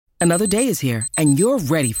Another day is here, and you're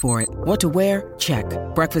ready for it. What to wear? Check.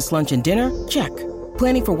 Breakfast, lunch, and dinner? Check.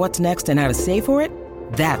 Planning for what's next and how to save for it?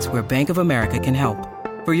 That's where Bank of America can help.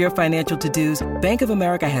 For your financial to-dos, Bank of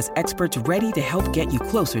America has experts ready to help get you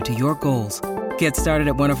closer to your goals. Get started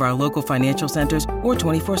at one of our local financial centers or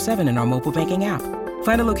 24/7 in our mobile banking app.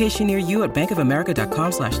 Find a location near you at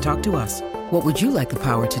bankofamerica.com/talktous. What would you like the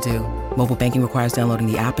power to do? Mobile banking requires downloading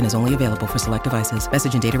the app and is only available for select devices.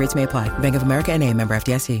 Message and data rates may apply. Bank of America N.A., member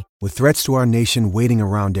FDIC. With threats to our nation waiting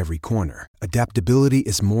around every corner, adaptability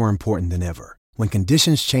is more important than ever. When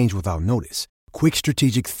conditions change without notice, quick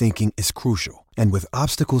strategic thinking is crucial. And with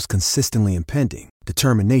obstacles consistently impending,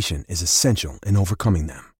 determination is essential in overcoming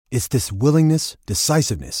them. It's this willingness,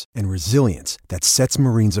 decisiveness, and resilience that sets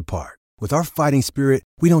Marines apart. With our fighting spirit,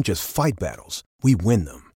 we don't just fight battles, we win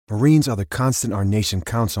them. Marines are the constant our nation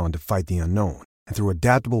counts on to fight the unknown. And through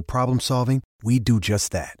adaptable problem solving, we do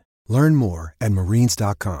just that. Learn more at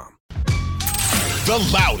marines.com. The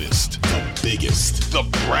loudest, the biggest, the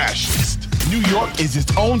brashest. New York is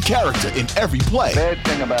its own character in every play. The bad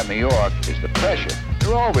thing about New York is the pressure.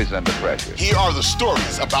 You're always under pressure. Here are the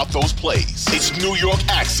stories about those plays. It's New York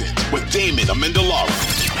Accent with Damon Amendolara.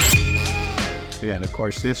 Yeah, and of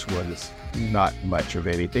course, this was not much of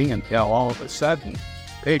anything until all of a sudden,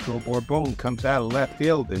 Pedro Borbon comes out of left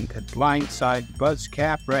field and a blindside Buzz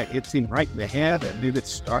Capra hits him right in the head, and then it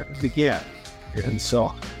started again. And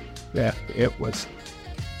so, yeah, it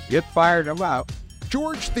fired him out.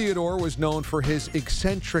 George Theodore was known for his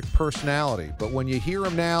eccentric personality, but when you hear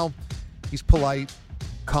him now, he's polite,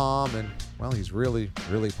 calm, and, well, he's really,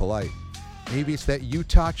 really polite. Maybe it's that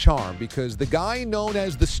Utah charm, because the guy known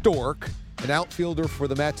as the Stork, an outfielder for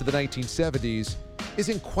the Mets of the 1970s,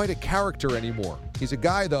 isn't quite a character anymore. He's a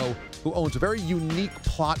guy, though, who owns a very unique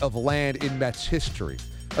plot of land in Mets history.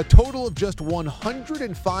 A total of just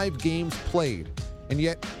 105 games played, and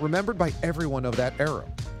yet remembered by everyone of that era.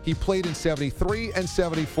 He played in 73 and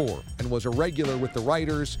 74 and was a regular with the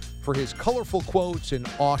writers for his colorful quotes and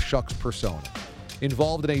aw shucks persona.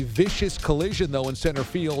 Involved in a vicious collision, though, in center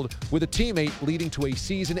field with a teammate, leading to a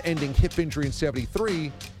season-ending hip injury in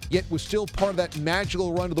 73, yet was still part of that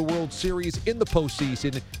magical run to the World Series in the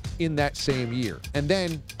postseason in that same year. And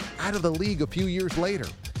then out of the league a few years later,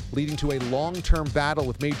 leading to a long-term battle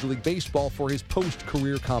with Major League Baseball for his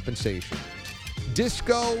post-career compensation.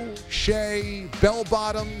 Disco, Shea, Bell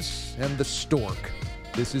Bottoms, and the Stork.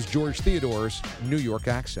 This is George Theodore's New York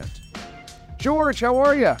Accent. George, how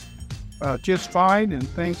are you? Just fine, and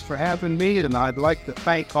thanks for having me. And I'd like to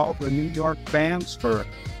thank all the New York fans for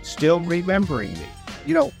still remembering me.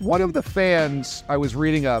 You know, one of the fans, I was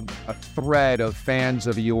reading a thread of fans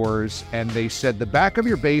of yours, and they said the back of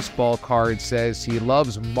your baseball card says he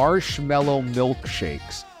loves marshmallow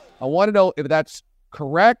milkshakes. I want to know if that's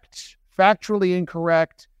correct, factually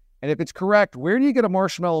incorrect, and if it's correct, where do you get a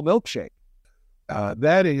marshmallow milkshake?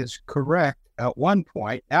 That is correct at one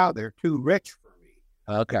point. Now they're too rich for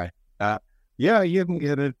me. Okay. Yeah, you can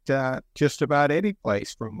get it just about any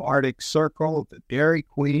place, from Arctic Circle to Dairy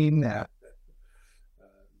Queen.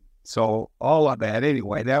 So all of that.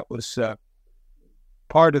 Anyway, that was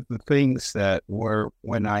part of the things that were,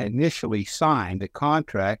 when I initially signed the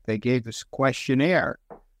contract, they gave us a questionnaire.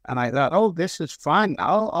 And I thought, oh, this is fun.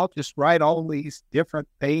 I'll just write all these different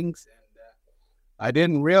things. And I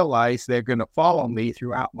didn't realize they're going to follow me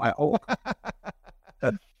throughout my whole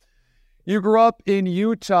You grew up in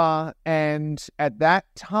Utah, and at that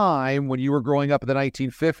time, when you were growing up in the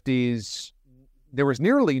 1950s, there was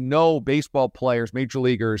nearly no baseball players, major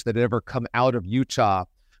leaguers, that had ever come out of Utah.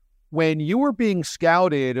 When you were being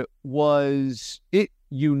scouted, was it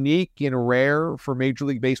unique and rare for Major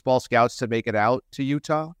League Baseball scouts to make it out to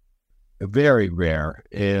Utah? Very rare.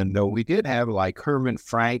 And we did have, like, Herman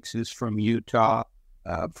Franks is from Utah,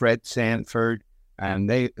 Fred Sanford, and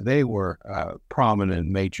they were prominent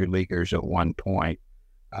major leaguers at one point.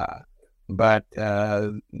 But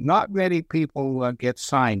not many people get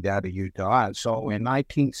signed out of Utah. And so in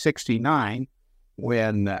 1969,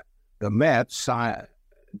 when the Mets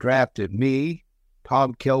drafted me,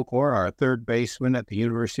 Tom Kilgore, our third baseman at the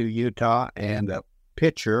University of Utah, and a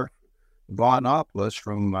pitcher, Von Oplis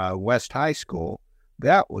from West High School,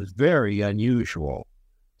 that was very unusual.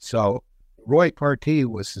 So Roy Partee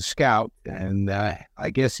was the scout, and I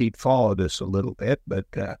guess he'd followed us a little bit, but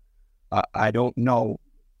I don't know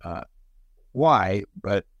why,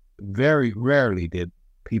 but very rarely did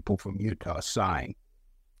people from Utah sign.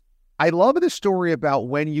 I love the story about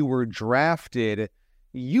when you were drafted.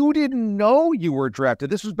 You didn't know you were drafted.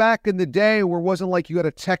 This was back in the day where it wasn't like you had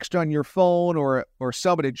a text on your phone or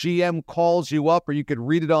somebody, a GM calls you up, or you could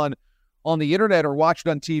read it on the internet or watch it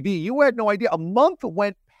on TV. You had no idea. A month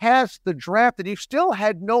went past the draft and you still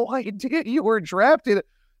had no idea you were drafted.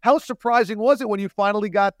 How surprising was it when you finally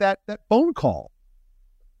got that phone call?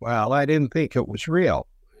 Well, I didn't think it was real.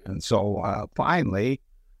 And so finally,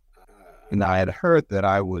 and I had heard that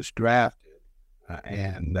I was drafted,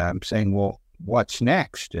 and I'm saying, well, what's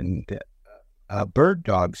next? And a bird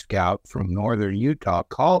dog scout from northern Utah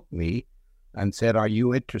called me and said, are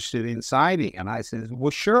you interested in signing? And I said, well,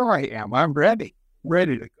 sure I am. I'm ready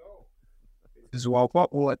to go. He says, well,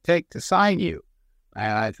 what will it take to sign you?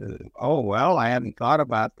 And I said, oh, well, I hadn't thought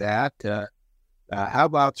about that. How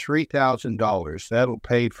about $3,000? That'll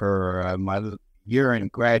pay for my year in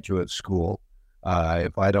graduate school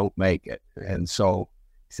if I don't make it. And so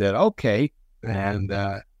he said, okay. And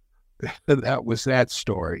that was that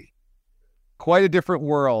story. Quite a different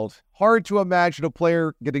world. Hard to imagine a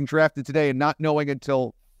player getting drafted today and not knowing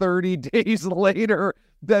until 30 days later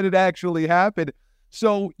that it actually happened.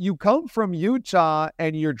 So you come from Utah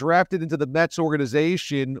and you're drafted into the Mets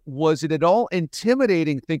organization. Was it at all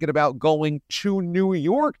intimidating thinking about going to New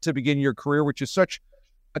York to begin your career, which is such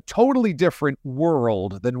a totally different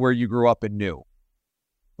world than where you grew up and knew?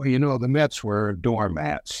 Well, you know, the Mets were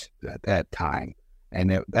doormats at that time.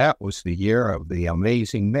 And that was the year of the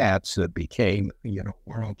amazing Mets that became,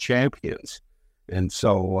 world champions. And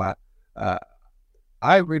so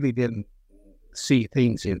I really didn't see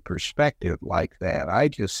things in perspective like that. I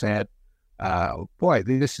just said, boy,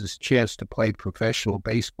 this is a chance to play professional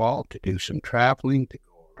baseball, to do some traveling, to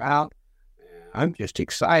go around. I'm just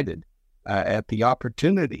excited at the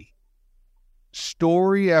opportunity.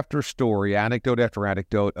 Story after story, anecdote after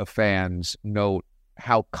anecdote of fans note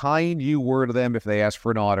how kind you were to them if they asked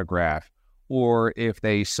for an autograph, or if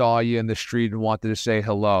they saw you in the street and wanted to say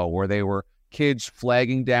hello, or they were kids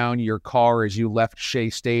flagging down your car as you left Shea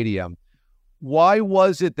Stadium. Why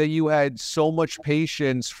was it that you had so much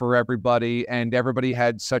patience for everybody and everybody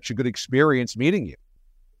had such a good experience meeting you?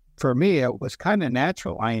 For me, it was kind of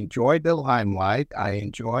natural. I enjoyed the limelight. I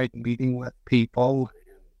enjoyed meeting with people,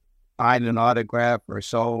 sign an autograph or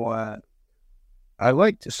so. I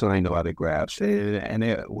like to sign autographs, and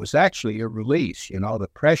it was actually a release. The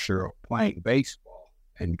pressure of playing baseball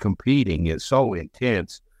and competing is so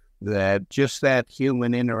intense that just that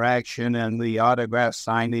human interaction and the autograph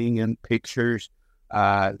signing and pictures,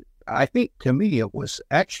 I think to me it was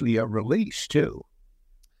actually a release too.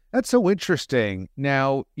 That's so interesting.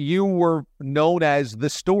 Now, you were known as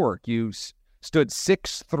the Stork. You stood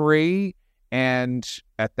 6'3", and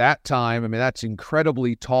at that time, that's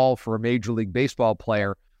incredibly tall for a Major League Baseball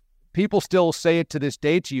player. People still say it to this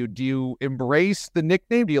day to you. Do you embrace the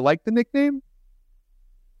nickname? Do you like the nickname?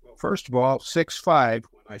 Well, first of all, 6'5"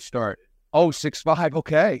 when I started. Oh, 6'5",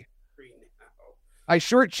 okay. I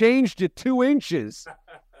shortchanged it 2 inches.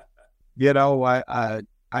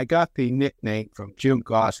 I got the nickname from Jim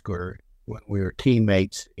Gosler when we were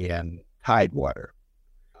teammates in Tidewater.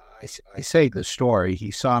 I say the story.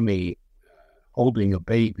 He saw me holding a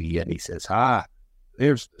baby, and he says,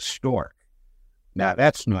 there's the Stork. Now,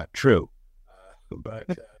 that's not true. But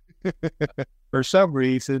for some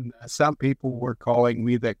reason, some people were calling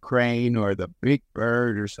me the Crane or the Big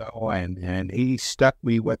Bird or so, and he stuck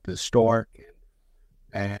me with the Stork.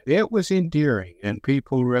 And it was endearing, and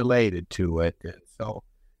people related to it. And so,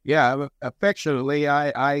 yeah, affectionately,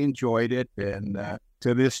 I enjoyed it. And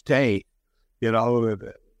to this day,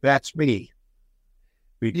 that's me.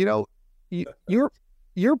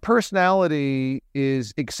 Your personality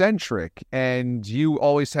is eccentric, and you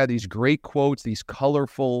always had these great quotes, these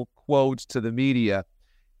colorful quotes to the media.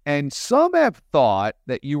 And some have thought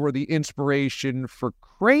that you were the inspiration for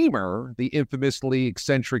Kramer, the infamously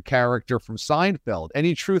eccentric character from Seinfeld.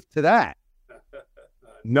 Any truth to that?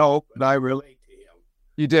 No, but I relate to him.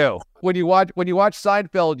 You do. When you watch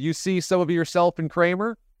Seinfeld, you see some of yourself in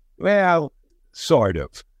Kramer? Well, sort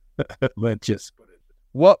of. Let's just put it.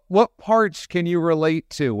 What parts can you relate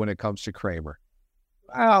to when it comes to Kramer?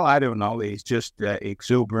 Well, I don't know. He's just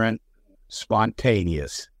exuberant,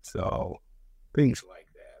 spontaneous. So things like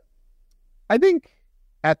that. I think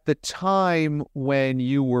at the time when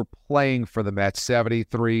you were playing for the Mets,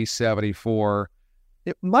 73, 74,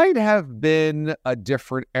 it might have been a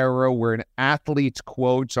different era where an athlete's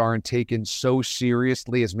quotes aren't taken so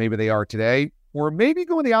seriously as maybe they are today, or maybe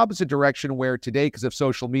going the opposite direction where today, because of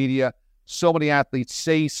social media, so many athletes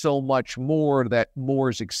say so much more that more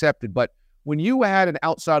is accepted. But when you had an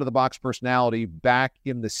outside-of-the-box personality back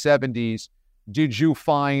in the 70s, did you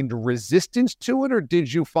find resistance to it, or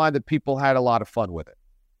did you find that people had a lot of fun with it?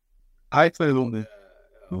 I found a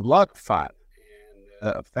lot of fun,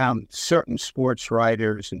 and found certain sports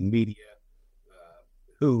writers and media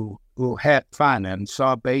who had fun and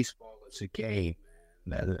saw baseball as a game.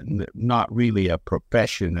 not really a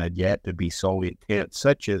profession yet to be so intense,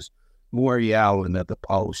 such as Maury Allen at the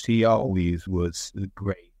post. He always was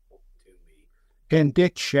great to me. And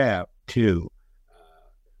Dick Schaap, too,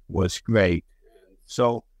 was great.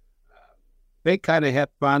 So they kind of had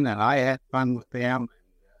fun, and I had fun with them.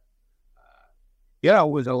 It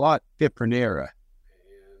was a lot different era.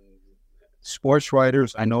 Sports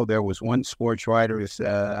writers, I know there was one sports writer,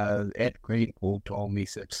 Ed Green, who told me,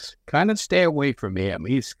 said, kind of stay away from him.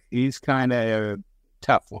 He's kind of a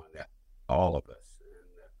tough one, all of us.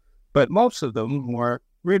 But most of them were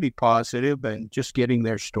really positive and just getting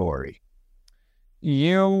their story.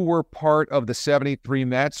 You were part of the 73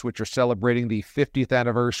 Mets, which are celebrating the 50th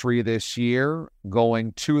anniversary this year,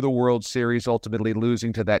 going to the World Series, ultimately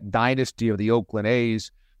losing to that dynasty of the Oakland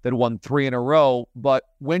A's that won 3 in a row. But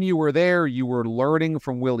when you were there, you were learning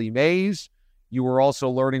from Willie Mays. You were also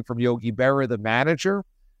learning from Yogi Berra, the manager.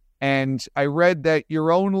 And I read that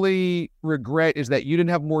your only regret is that you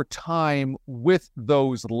didn't have more time with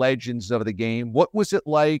those legends of the game. What was it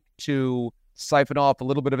like to siphon off a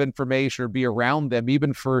little bit of information or be around them,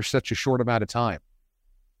 even for such a short amount of time?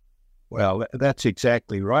 Well, that's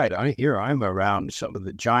exactly right. I'm around some of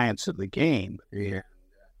the giants of the game. Yeah.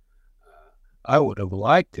 I would have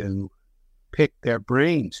liked to pick their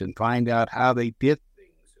brains and find out how they did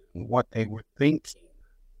things and what they were thinking,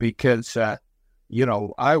 because, I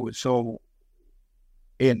was so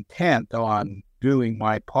intent on doing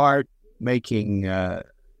my part, making an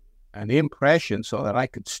impression so that I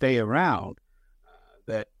could stay around,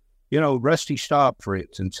 that, Rusty Staub, for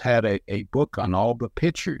instance, had a book on all the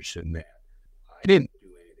pitchers in there. I didn't do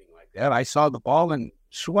anything like that. I saw the ball and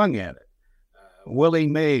swung at it. Willie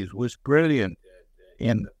Mays was brilliant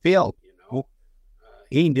in the field,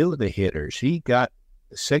 He knew the hitters. He got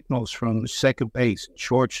the signals from second base and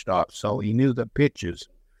shortstop, so he knew the pitches,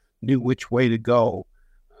 knew which way to go.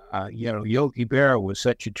 Yogi Berra was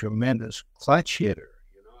such a tremendous clutch hitter.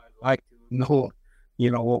 I'd like to know,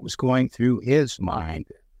 what was going through his mind.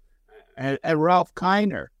 And Ralph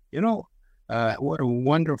Kiner, what a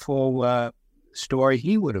wonderful story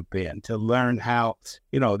he would have been to learn how,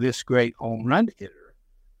 this great home run hitter,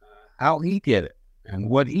 how he did it and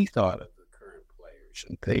what he thought of the current players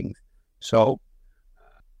and things. So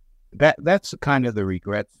that's kind of the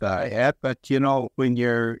regrets that I had. But, when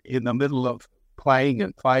you're in the middle of playing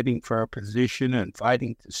and fighting for a position and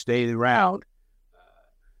fighting to stay around,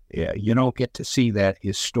 you don't get to see that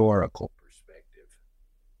historical perspective.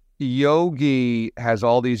 Yogi has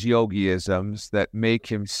all these yogiisms that make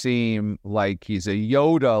him seem like he's a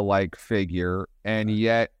Yoda-like figure, and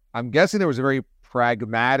yet I'm guessing there was a very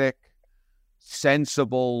pragmatic,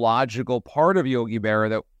 sensible, logical part of Yogi Berra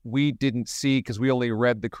that we didn't see because we only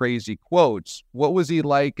read the crazy quotes. What was he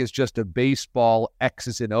like as just a baseball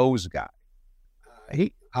X's and O's guy?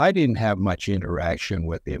 I didn't have much interaction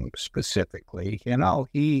with him specifically.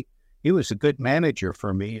 He was a good manager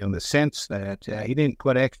for me in the sense that he didn't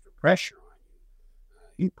put extra pressure on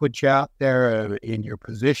you. He put you out there in your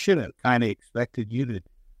position and kind of expected you to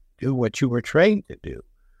do what you were trained to do.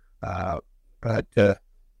 But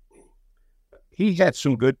he had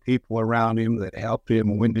some good people around him that helped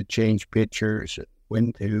him when to change pitchers,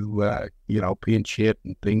 when to, pinch hit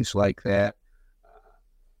and things like that.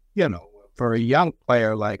 For a young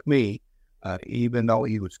player like me, even though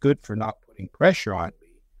he was good for not putting pressure on me,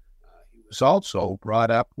 he was also brought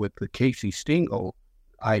up with the Casey Stengel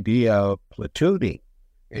idea of platooning.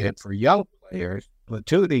 And for young players,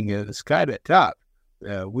 platooning is kind of tough.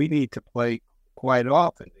 We need to play quite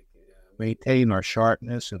often to maintain our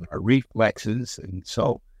sharpness and our reflexes. And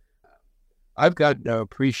so I've got to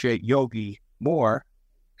appreciate Yogi more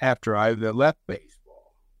after I've left baseball.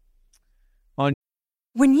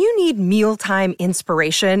 When you need mealtime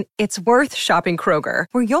inspiration, it's worth shopping Kroger,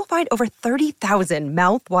 where you'll find over 30,000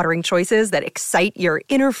 mouth-watering choices that excite your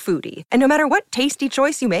inner foodie. And no matter what tasty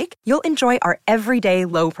choice you make, you'll enjoy our everyday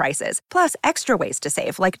low prices, plus extra ways to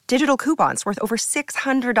save, like digital coupons worth over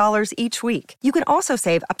 $600 each week. You can also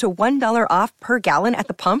save up to $1 off per gallon at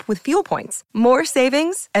the pump with fuel points. More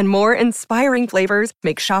savings and more inspiring flavors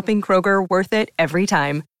make shopping Kroger worth it every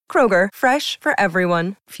time. Kroger, fresh for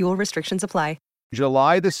everyone. Fuel restrictions apply.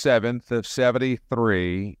 July the 7th of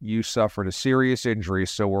 73, you suffered a serious injury,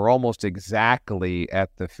 so we're almost exactly at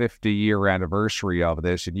the 50-year anniversary of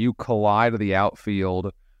this, and you collide to the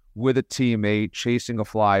outfield with a teammate chasing a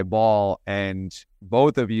fly ball, and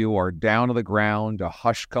both of you are down to the ground. A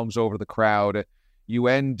hush comes over the crowd. You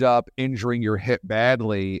end up injuring your hip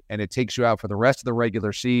badly, and it takes you out for the rest of the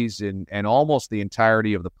regular season and almost the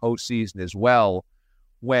entirety of the postseason as well.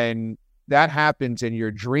 When that happens and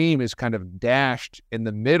your dream is kind of dashed in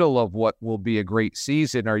the middle of what will be a great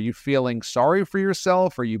season, are you feeling sorry for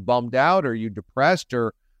yourself? Are you bummed out? Are you depressed?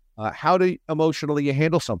 Or how do emotionally you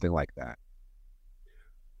handle something like that?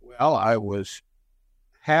 Well, I was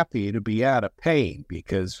happy to be out of pain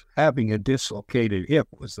because having a dislocated hip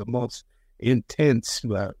was the most intense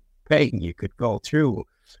pain you could go through.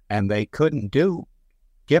 And they couldn't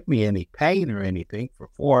get me any pain or anything for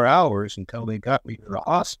 4 hours until they got me to the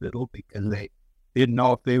hospital because they didn't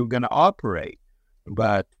know if they were going to operate.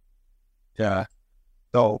 But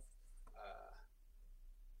so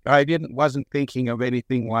I wasn't thinking of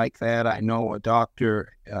anything like that. I know a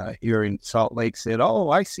doctor here in Salt Lake said,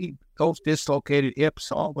 "Oh, I see those dislocated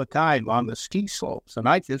hips all the time on the ski slopes," and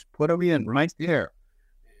I just put them in right there.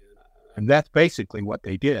 And that's basically what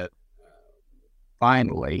they did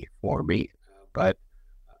finally for me. But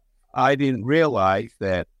I didn't realize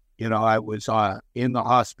that, I was in the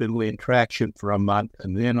hospital in traction for a month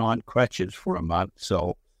and then on crutches for a month.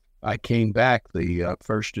 So I came back the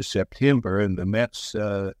 1st of September, and the Mets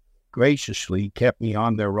graciously kept me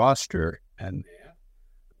on their roster. And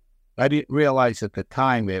I didn't realize at the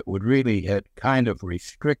time it would really had kind of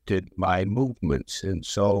restricted my movements. And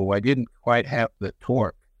so I didn't quite have the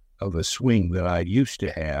torque of a swing that I used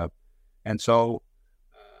to have. And so,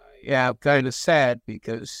 I'm kind of sad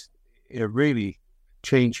because it really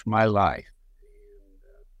changed my life,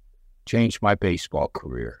 changed my baseball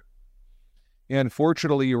career.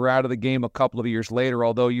 Unfortunately, you were out of the game a couple of years later,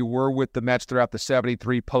 although you were with the Mets throughout the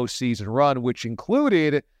 73 postseason run, which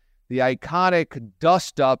included the iconic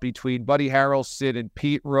dust-up between Buddy Harrelson and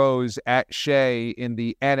Pete Rose at Shea in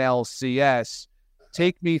the NLCS.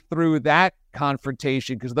 Take me through that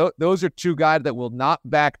confrontation, because those are two guys that will not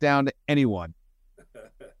back down to anyone.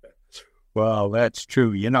 Well, that's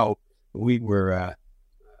true. We were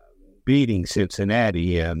beating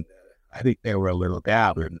Cincinnati, and I think they were a little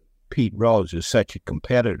down. And Pete Rose is such a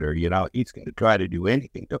competitor. He's going to try to do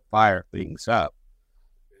anything to fire things up.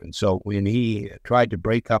 And so when he tried to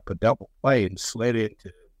break up a double play and slid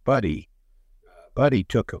into Buddy, Buddy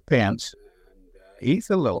took offense. And, he's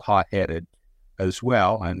a little hot-headed as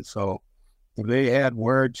well. And so they had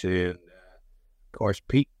words, and of course,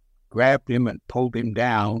 Pete grabbed him and pulled him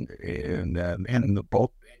down, and the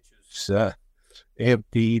both benches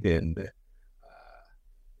emptied, and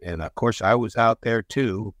of course I was out there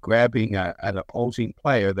too, grabbing an opposing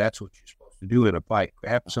player. That's what you're supposed to do in a fight: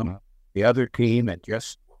 grab the other team and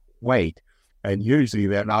just wait. And usually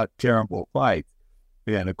they're not terrible fights.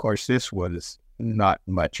 And of course, this was not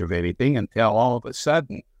much of anything until all of a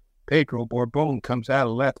sudden Pedro Borbon comes out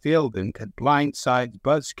of left field and blindsides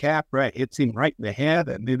Buzz Capra, hits him right in the head,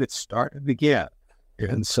 and then it started again.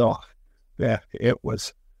 And so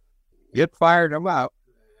it fired him up.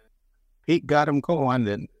 Pete got him going,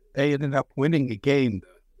 and they ended up winning the game,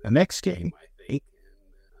 the next game, I think.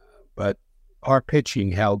 But our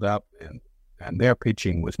pitching held up, and their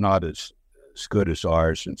pitching was not as good as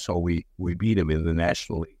ours, and so we beat them in the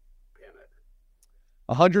National League.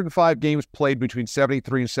 105 games played between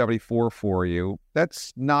 73 and 74 for you.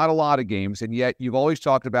 That's not a lot of games, and yet you've always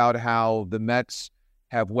talked about how the Mets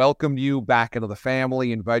have welcomed you back into the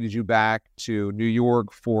family, invited you back to New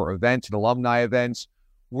York for events and alumni events.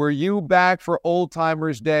 Were you back for Old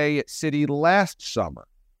Timers Day at City last summer?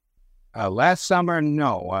 Last summer,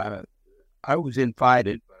 no. I was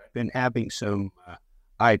invited, but I've been having some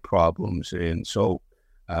eye problems, and so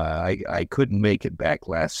I couldn't make it back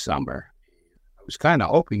last summer. I was kind of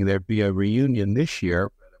hoping there'd be a reunion this year,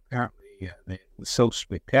 but apparently it was so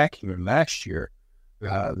spectacular last year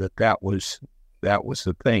that was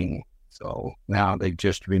the thing. So now they've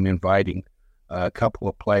just been inviting a couple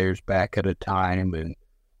of players back at a time,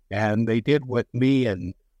 and they did what me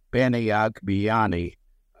and Benny Agbiani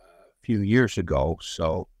a few years ago.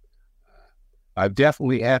 So I've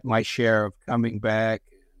definitely had my share of coming back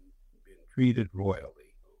and been treated royally.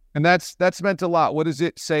 And that's meant a lot. What does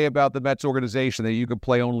it say about the Mets organization that you could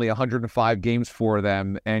play only 105 games for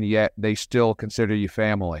them, and yet they still consider you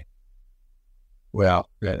family? Well,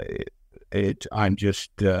 I'm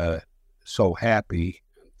just so happy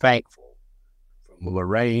and thankful. From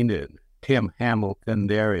Lorraine and Tim Hamilton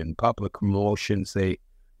there in public promotions,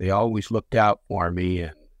 they always looked out for me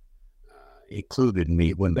and included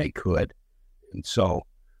me when they could. And so,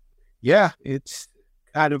 it's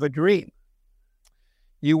kind of a dream.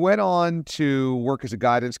 You went on to work as a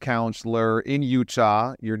guidance counselor in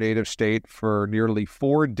Utah, your native state, for nearly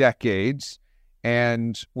 4 decades,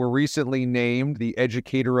 and were recently named the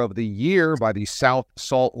Educator of the Year by the South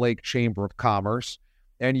Salt Lake Chamber of Commerce.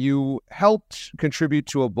 And you helped contribute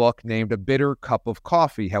to a book named A Bitter Cup of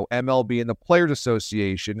Coffee: How MLB and the Players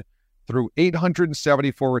Association through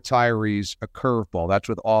 874 Retirees, A Curveball. That's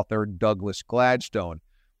with author Douglas Gladstone.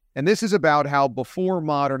 And this is about how before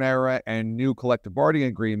modern era and new collective bargaining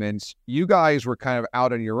agreements, you guys were kind of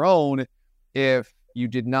out on your own if you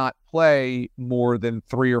did not play more than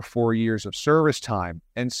 3 or 4 years of service time.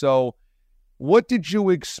 And so what did you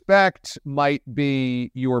expect might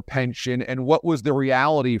be your pension, and what was the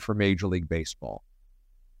reality for Major League Baseball?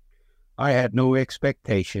 I had no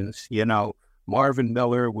expectations. You know, Marvin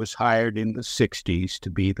Miller was hired in the 60s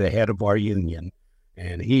to be the head of our union,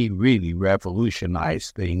 and he really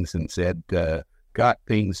revolutionized things and said, got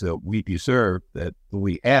things that we deserved that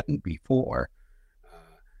we hadn't before.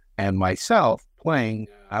 And myself playing,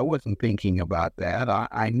 I wasn't thinking about that.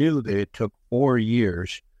 I knew that it took 4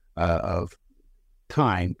 years of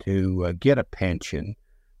time to get a pension,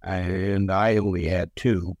 and I only had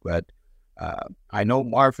 2, but I know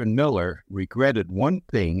Marvin Miller regretted one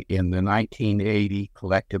thing in the 1980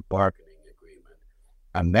 collective bargaining agreement,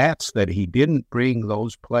 and that's that he didn't bring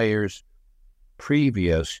those players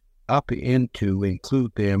previous up into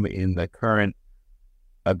include them in the current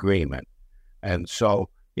agreement. And so,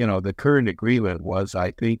 you know, the current agreement was,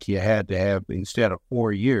 I think you had to have, instead of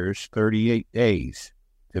 4 years, 38 days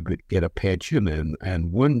to get a pension,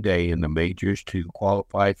 and 1 day in the majors to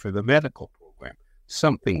qualify for the medical program,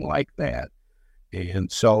 something like that.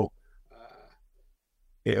 And so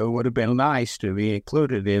it would have been nice to be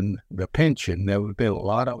included in the pension. There would have been a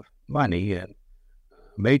lot of money. And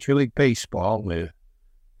Major League Baseball,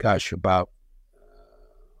 about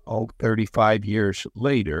 35 years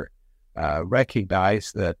later,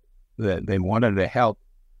 recognized that they wanted to help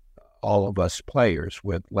all of us players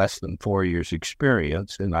with less than 4 years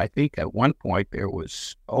experience. And I think at one point there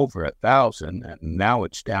was over 1,000, and now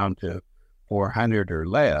it's down to 400 or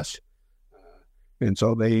less. And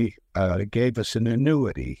so they gave us an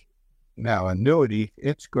annuity. Now, annuity,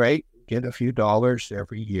 it's great, get a few dollars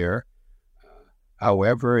every year.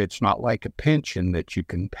 However, it's not like a pension that you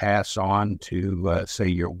can pass on to, say,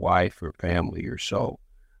 your wife or family or so.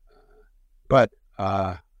 But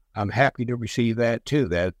I'm happy to receive that, too,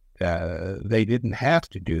 that they didn't have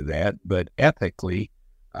to do that, but ethically,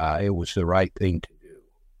 it was the right thing to do.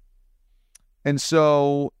 And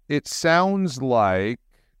so it sounds like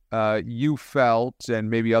you felt, and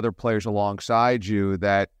maybe other players alongside you,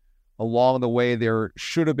 that along the way there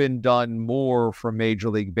should have been done more from Major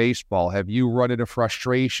League Baseball. Have you run into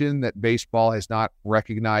frustration that baseball has not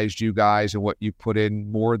recognized you guys and what you put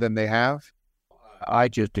in more than they have? I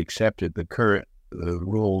just accepted the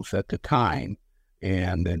rules at the time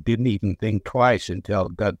and didn't even think twice until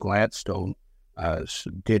Doug Gladstone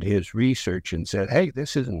did his research and said, hey,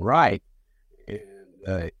 this isn't right.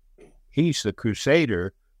 And he's the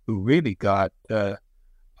crusader who really got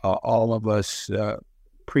all of us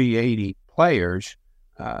pre-80 players,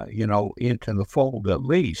 into the fold at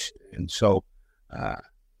least. And so,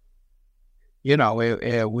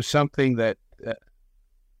 it was something that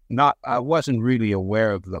I wasn't really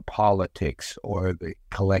aware of the politics or the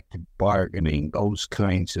collective bargaining, those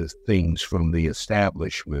kinds of things from the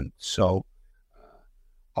establishment. So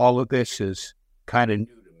all of this is kind of new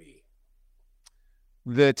to me.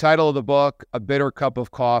 The title of the book, A Bitter Cup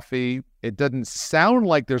of Coffee. It doesn't sound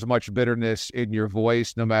like there's much bitterness in your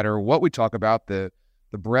voice, no matter what we talk about, the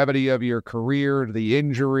brevity of your career, the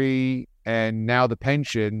injury, and now the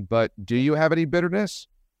pension. But do you have any bitterness?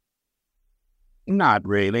 Not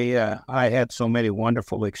really. I had so many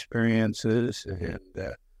wonderful experiences, and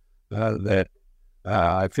that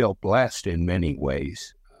I feel blessed in many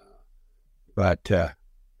ways. But I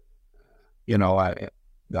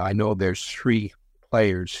know there's 3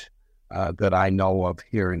 players that I know of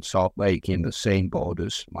here in Salt Lake in the same boat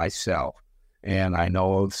as myself, and I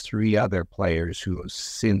know of 3 other players who have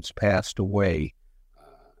since passed away.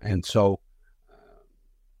 And so,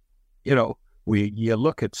 you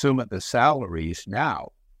look at some of the salaries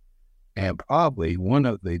now, and probably one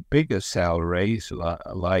of the biggest salaries,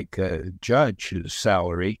 like a judge's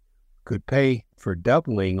salary, could pay for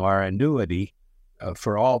doubling our annuity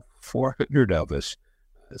for all 400 of us.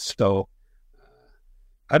 So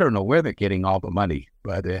I don't know where they're getting all the money,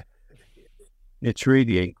 but it's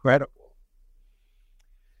really incredible.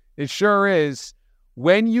 It sure is.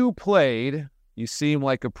 When you played, you seem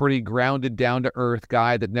like a pretty grounded, down-to-earth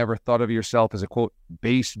guy that never thought of yourself as a, quote,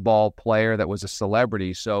 baseball player that was a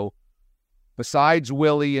celebrity. So besides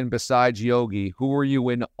Willie and besides Yogi, who were you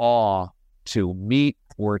in awe to meet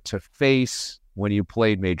or to face when you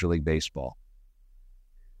played Major League Baseball?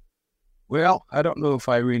 Well, I don't know if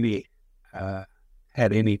I really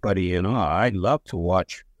had anybody in awe. I'd love to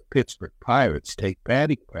watch Pittsburgh Pirates take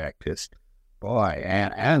batting practice, boy,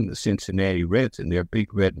 and the Cincinnati Reds and their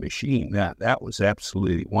big red machine. That was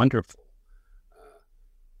absolutely wonderful.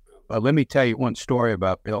 But let me tell you one story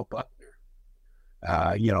about Bill Buckner.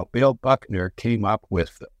 Bill Buckner came up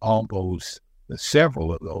with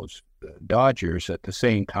several of those Dodgers at the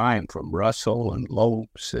same time, from Russell and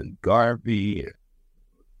Lopes and Garvey and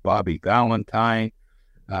Bobby Valentine.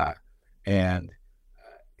 And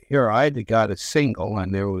here I had got a single,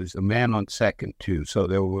 and there was a man on second too.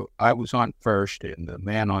 So I was on first, and the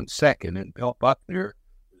man on second, and Bill Buckner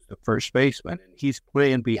was the first baseman, and he's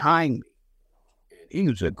playing behind me. And he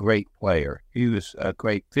was a great player. He was a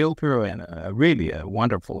great fielder and really a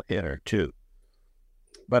wonderful hitter too.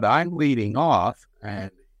 But I'm leading off,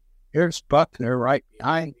 and here's Buckner right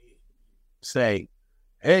behind me saying,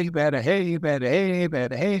 "Hey, better, hey, better, hey,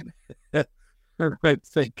 better, hey." I'm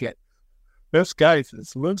thinking, this guy's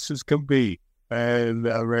as loose as can be and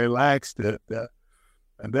relaxed. And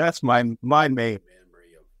that's my main memory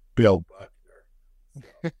of Bill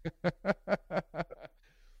Buckner.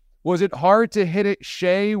 Was it hard to hit it,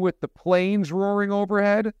 Shea, with the planes roaring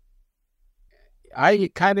overhead? I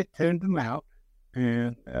kind of tuned them out.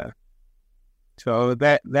 And so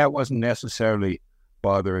that wasn't necessarily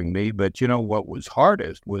bothering me. But, what was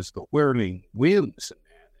hardest was the whirling winds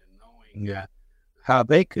and knowing how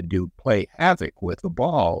they could play havoc with the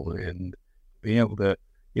ball and be able to,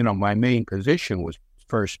 my main position was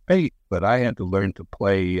first base, but I had to learn to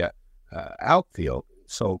play outfield.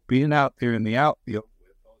 So being out there in the outfield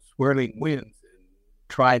with those swirling winds and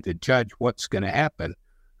trying to judge what's going to happen,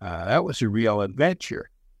 that was a real adventure.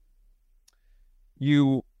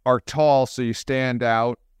 You are tall, so you stand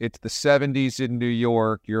out. It's the 70s in New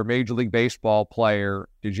York. You're a Major League Baseball player.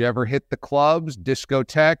 Did you ever hit the clubs,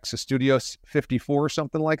 discotheques, a Studio 54,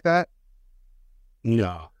 something like that?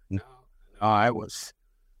 No, I was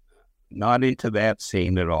not into that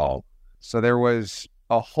scene at all. So there was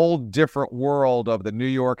a whole different world of the New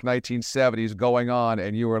York 1970s going on,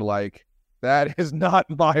 and you were like, that is not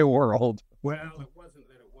my world. Well, it wasn't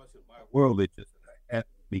that it wasn't my world. It just hadn't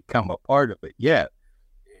become a part of it yet.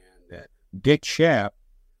 And Dick Schaap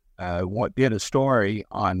did a story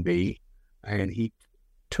on me, and he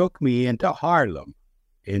took me into Harlem,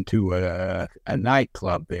 into a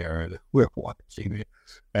nightclub there. We're watching it,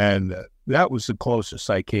 and that was the closest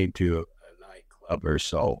I came to a nightclub or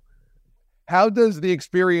so. How does the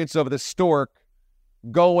experience of the Stork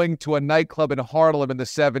going to a nightclub in Harlem in the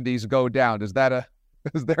 70s go down? Is there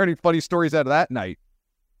any funny stories out of that night?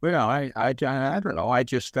 Well, I don't know. I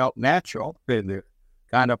just felt natural and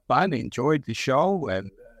kind of fun. Enjoyed the show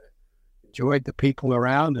and enjoyed the people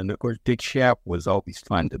around, and of course, Dick Schaap was always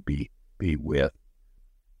fun to be with.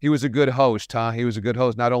 He was a good host, huh? He was a good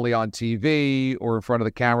host, not only on TV or in front of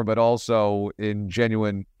the camera, but also in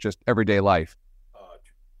genuine, just everyday life.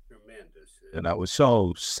 Tremendous. And I was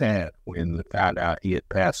so sad when I found out he had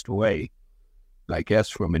passed away, I guess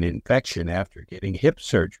from an infection after getting hip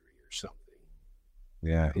surgery or something.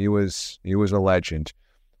 Yeah, he was a legend.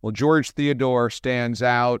 Well, George Theodore stands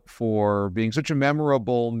out for being such a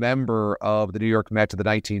memorable member of the New York Mets of the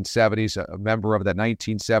 1970s, a member of that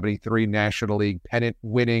 1973 National League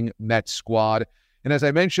pennant-winning Mets squad. And as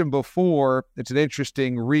I mentioned before, it's an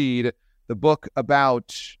interesting read, the book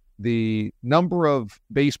about the number of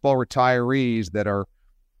baseball retirees that are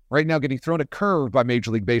right now getting thrown a curve by Major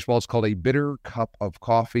League Baseball. It's called A Bitter Cup of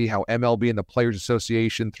Coffee, how MLB and the Players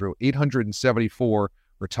Association threw 874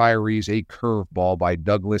 retirees a curveball, by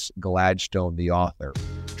Douglas Gladstone, the author.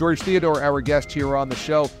 George Theodore, our guest here on the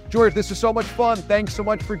show. George, this is so much fun. Thanks so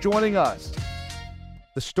much for joining us.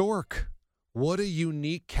 The Stork, what a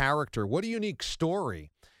unique character. What a unique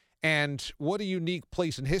story. And what a unique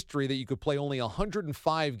place in history that you could play only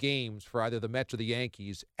 105 games for either the Mets or the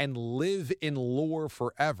Yankees and live in lore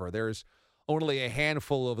forever. There's only a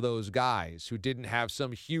handful of those guys who didn't have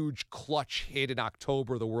some huge clutch hit in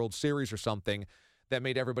October of the World Series or something that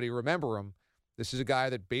made everybody remember him. This is a guy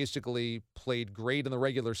that basically played great in the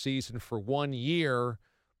regular season for 1 year,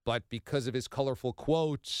 but because of his colorful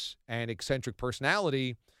quotes and eccentric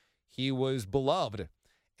personality, he was beloved.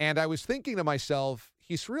 And I was thinking to myself,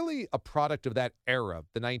 he's really a product of that era,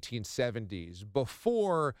 the 1970s,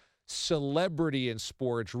 before celebrity in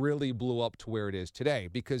sports really blew up to where it is today,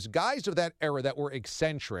 because guys of that era that were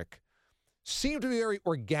eccentric seemed to be very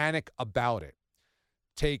organic about it.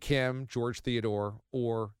 Take him, George Theodore,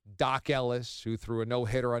 or Doc Ellis, who threw a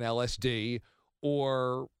no-hitter on LSD,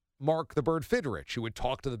 or Mark the Bird Fidrich, who would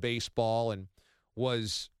talk to the baseball and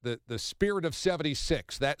was the spirit of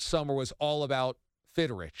 76. That summer was all about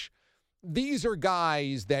Fidrich. These are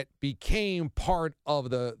guys that became part of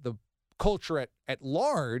the culture at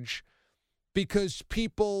large because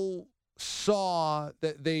people saw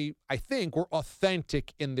that they, I think, were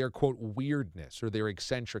authentic in their, quote, weirdness or their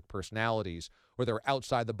eccentric personalities or their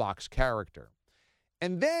outside-the-box character.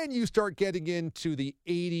 And then you start getting into the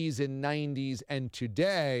 80s and 90s and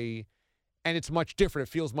today, and it's much different.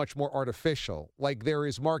 It feels much more artificial. Like there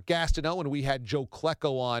is Mark Gastineau, and we had Joe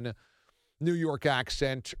Klecko on New York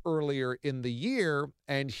Accent earlier in the year,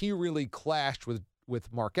 and he really clashed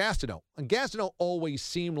with Mark Gastineau. And Gastineau always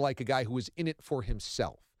seemed like a guy who was in it for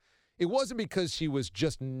himself. It wasn't because he was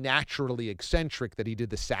just naturally eccentric that he did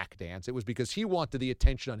the sack dance. It was because he wanted the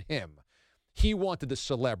attention on him. He wanted the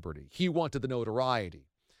celebrity. He wanted the notoriety.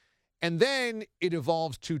 And then it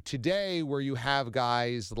evolves to today where you have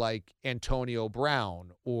guys like Antonio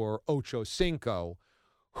Brown or Ocho Cinco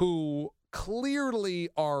who clearly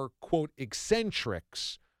are, quote,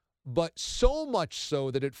 eccentrics, but so much so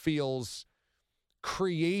that it feels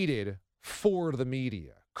created for the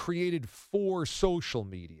media, created for social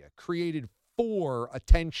media, created for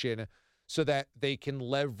attention so that they can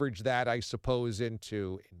leverage that, I suppose,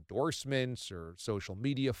 into endorsements or social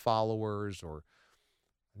media followers or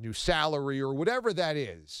new salary or whatever that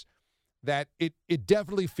is, that it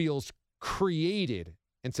definitely feels created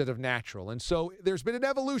instead of natural. And so there's been an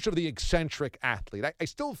evolution of the eccentric athlete. I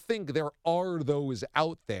still think there are those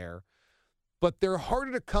out there, but they're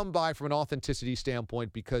harder to come by from an authenticity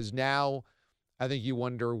standpoint because now I think you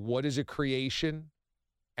wonder, what is a creation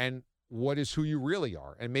and what is who you really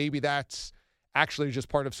are? And maybe that's actually just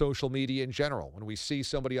part of social media in general. When we see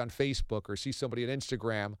somebody on Facebook or see somebody on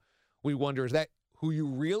Instagram, we wonder, is that who you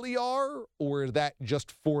really are, or is that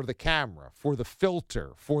just for the camera, for the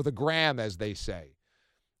filter, for the gram, as they say?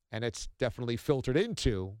 And it's definitely filtered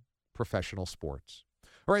into professional sports.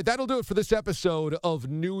 All right, that'll do it for this episode of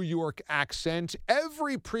New York Accent.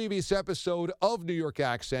 Every previous episode of New York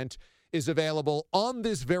Accent is available on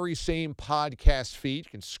this very same podcast feed.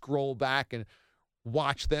 You can scroll back and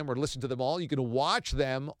watch them or listen to them all. You can watch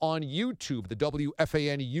them on YouTube. The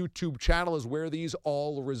WFAN YouTube channel is where these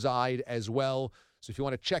all reside as well. So if you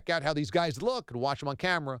want to check out how these guys look and watch them on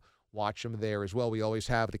camera, watch them there as well. We always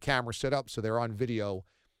have the camera set up so they're on video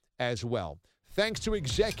as well. Thanks to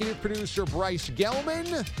executive producer Bryce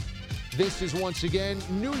Gelman. This is once again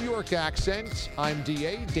New York Accent. I'm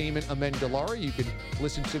DA, Damon Amendolara. You can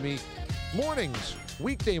listen to me mornings,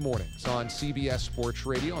 weekday mornings on CBS Sports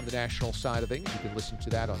Radio on the national side of things. You can listen to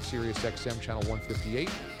that on Sirius XM channel 158,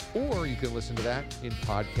 or you can listen to that in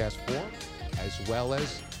podcast form as well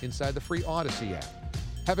as inside the free Odyssey app.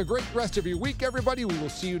 Have a great rest of your week, everybody. We will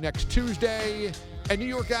see you next Tuesday. And New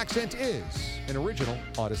York Accent is an original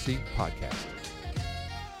Odyssey podcast.